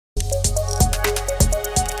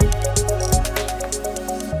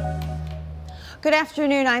Good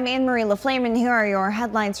afternoon. I'm Anne-Marie LaFlame, and here are your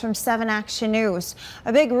headlines from 7 Action News.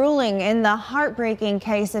 A big ruling in the heartbreaking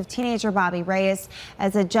case of teenager Bobby Reyes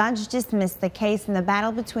as a judge dismissed the case in the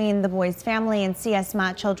battle between the boy's family and CS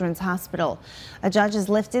Mott Children's Hospital. A judge has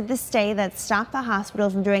lifted the stay that stopped the hospital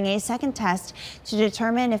from doing a second test to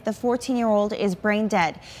determine if the 14-year-old is brain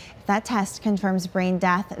dead. If that test confirms brain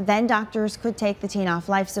death, then doctors could take the teen off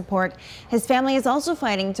life support. His family is also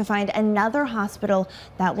fighting to find another hospital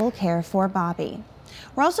that will care for Bobby.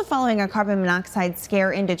 We're also following a carbon monoxide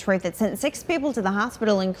scare in Detroit that sent 6 people to the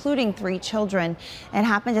hospital, including 3 children. It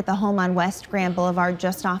happened at the home on West Grand Boulevard,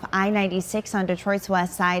 just off I-96 on Detroit's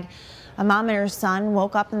west side. A mom and her son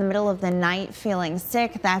woke up in the middle of the night feeling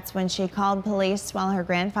sick. That's when she called police while her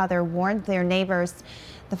grandfather warned their neighbors.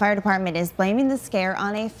 The fire department is blaming the scare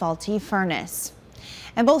on a faulty furnace.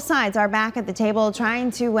 And both sides are back at the table trying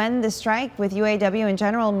to end the strike with UAW and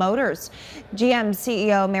General Motors. GM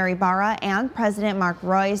CEO Mary Barra and President Mark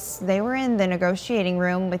Royce, they were in the negotiating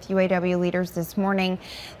room with UAW leaders this morning.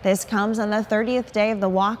 This comes on the 30th day of the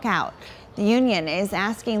walkout. The union is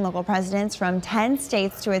asking local presidents from 10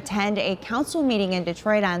 states to attend a council meeting in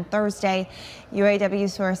Detroit on Thursday. UAW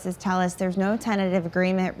sources tell us there's no tentative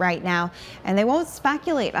agreement right now, and they won't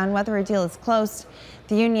speculate on whether a deal is close.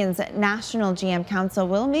 The union's National GM Council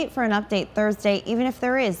will meet for an update Thursday, even if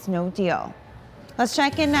there is no deal. Let's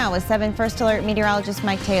check in now with 7 First Alert meteorologist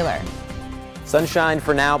Mike Taylor. Sunshine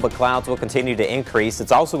for now, but clouds will continue to increase.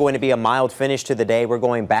 It's also going to be a mild finish to the day. We're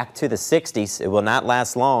going back to the 60s. It will not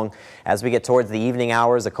last long. As we get towards the evening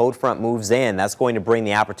hours, a cold front moves in. That's going to bring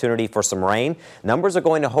the opportunity for some rain. Numbers are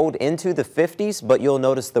going to hold into the 50s, but you'll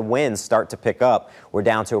notice the winds start to pick up. We're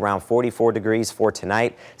down to around 44 degrees for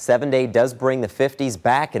tonight. 7-day does bring the 50s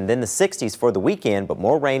back and then the 60s for the weekend, but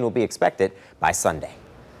more rain will be expected by Sunday.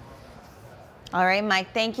 All right,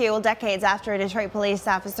 Mike, thank you. Well, decades after a Detroit police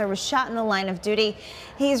officer was shot in the line of duty,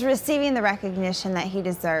 he's receiving the recognition that he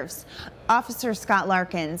deserves. Officer Scott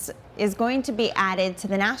Larkins is going to be added to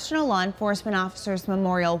the National Law Enforcement Officers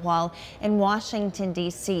Memorial Wall in Washington,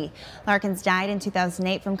 D.C. Larkins died in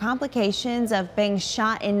 2008 from complications of being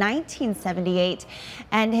shot in 1978,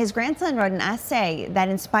 and his grandson wrote an essay that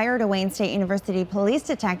inspired a Wayne State University police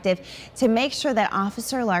detective to make sure that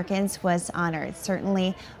Officer Larkins was honored.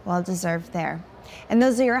 Certainly well deserved there. And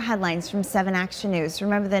those are your headlines from 7 Action News.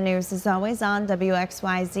 Remember, the news is always on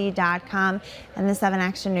WXYZ.com and the 7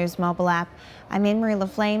 Action News mobile app. I'm Anne-Marie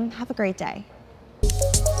LaFlame. Have a great day.